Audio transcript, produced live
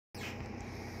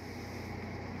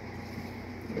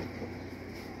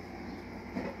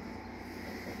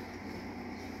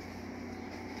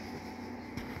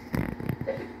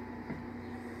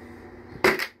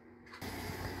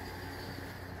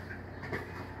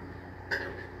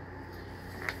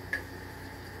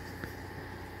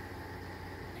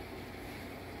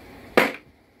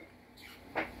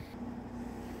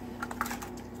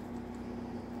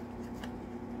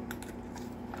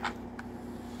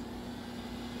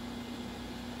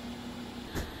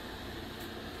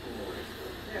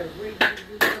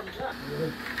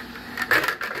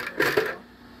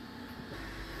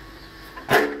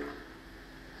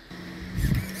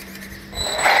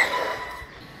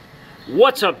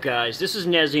What's up, guys? This is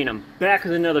Nezzy and I'm back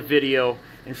with another video.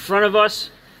 In front of us,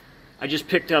 I just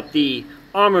picked up the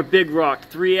Arrma Big Rock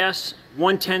 3S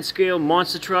 110 scale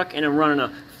monster truck, and I'm running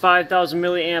a 5,000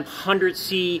 milliamp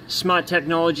 100C Smart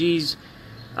Technologies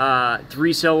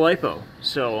 3-cell LiPo.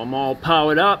 So I'm all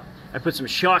powered up. I put some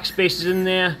shock spacers in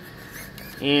there,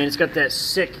 and it's got that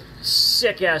sick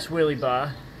ass wheelie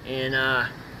bar. And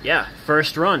yeah,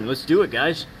 first run. Let's do it,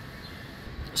 guys.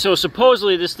 So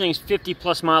supposedly this thing's 50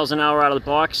 plus miles an hour out of the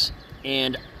box,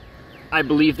 and I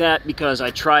believe that because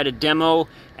I tried a demo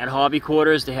at Hobby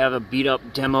Quarters. They have a beat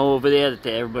up demo over there that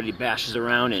everybody bashes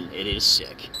around, and it is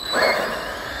sick.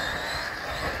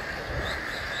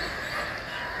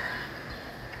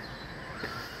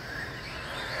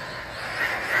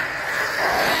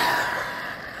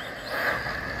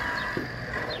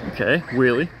 Okay,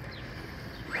 wheelie.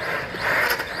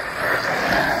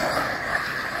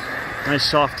 Nice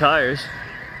soft tires.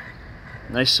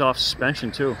 Nice soft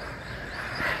suspension too.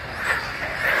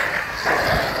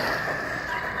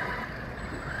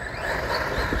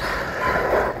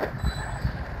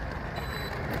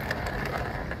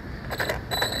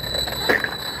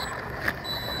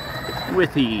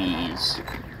 With ease.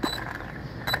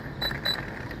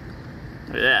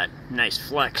 Look at that. Nice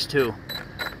flex too.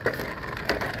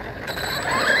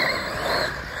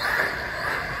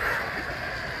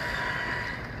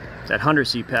 That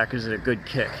 100C pack is a good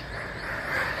kick.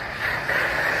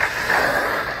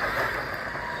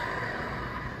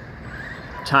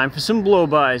 Time for some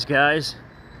blow-bys, guys.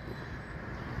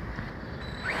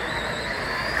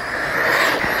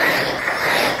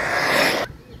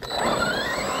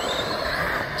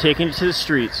 Taking it to the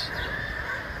streets.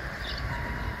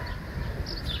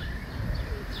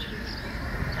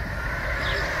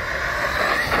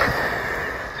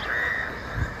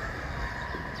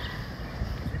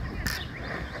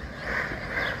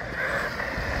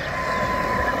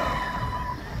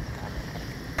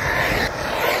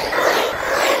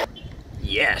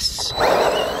 Yes!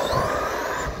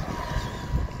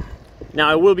 Now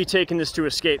I will be taking this to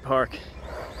a skate park.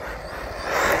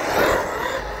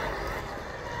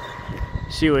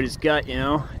 See what it's got, you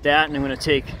know, that, and I'm gonna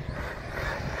take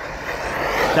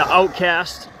the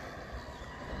Outcast,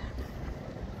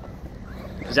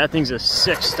 because that thing's a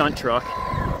sick stunt truck.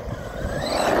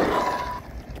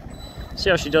 See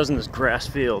how she does in this grass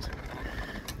field.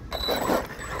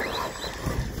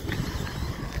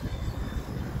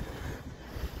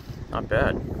 Not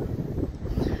bad.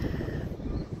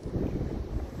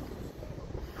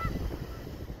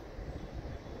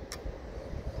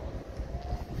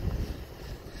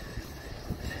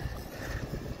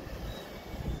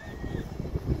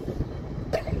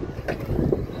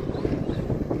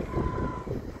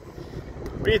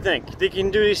 What do you think? You think you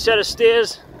can do these set of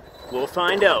stairs? We'll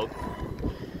find out.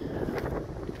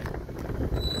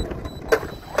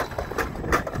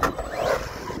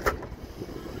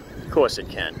 Of course it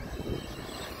can.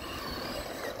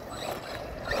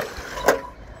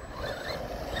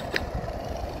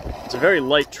 It's a very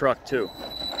light truck too.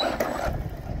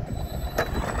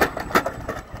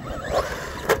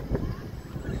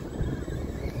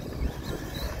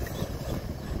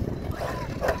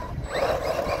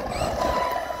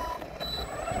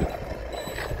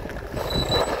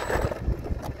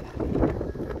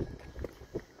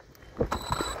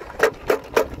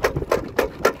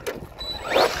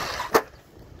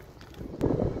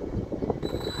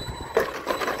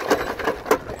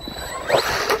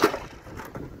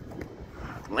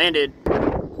 Landed.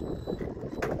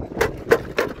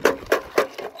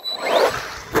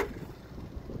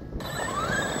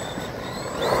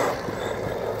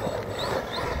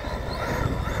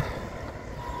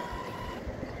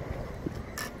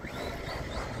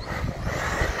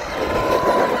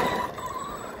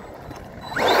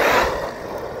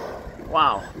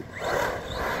 Wow.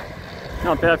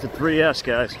 Not bad for 3S,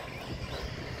 guys.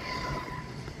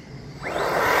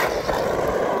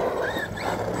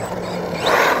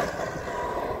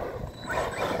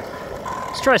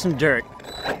 Let's try some dirt.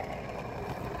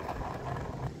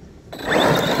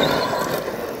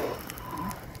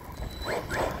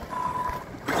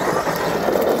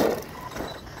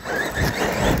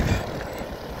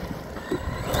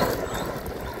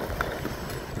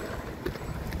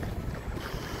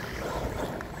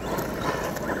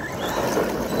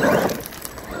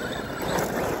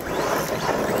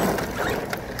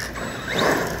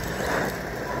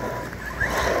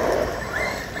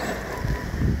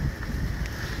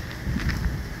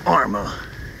 Arrma.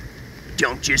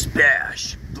 Don't just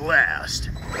bash, blast.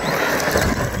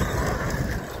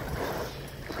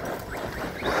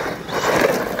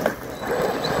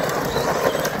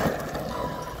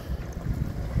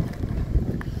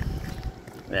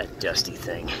 That dusty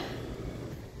thing.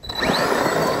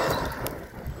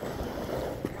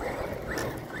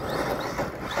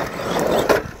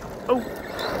 Oh!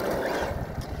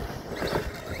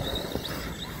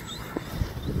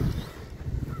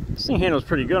 This thing handles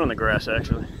pretty good on the grass,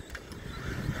 actually.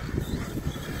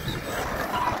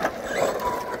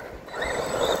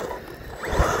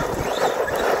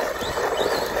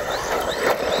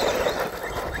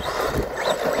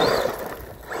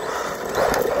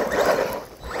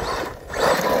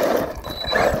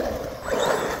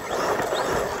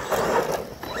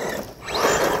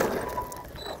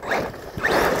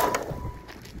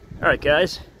 Alright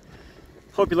guys,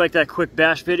 hope you liked that quick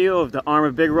bash video of the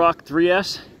Arrma Big Rock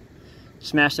 3S.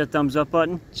 Smash that thumbs up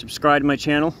button, subscribe to my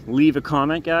channel, leave a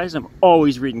comment guys, I'm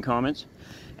always reading comments.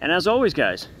 And as always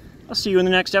guys, I'll see you in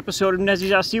the next episode of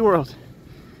Nezzy's Aussie World.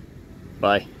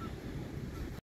 Bye.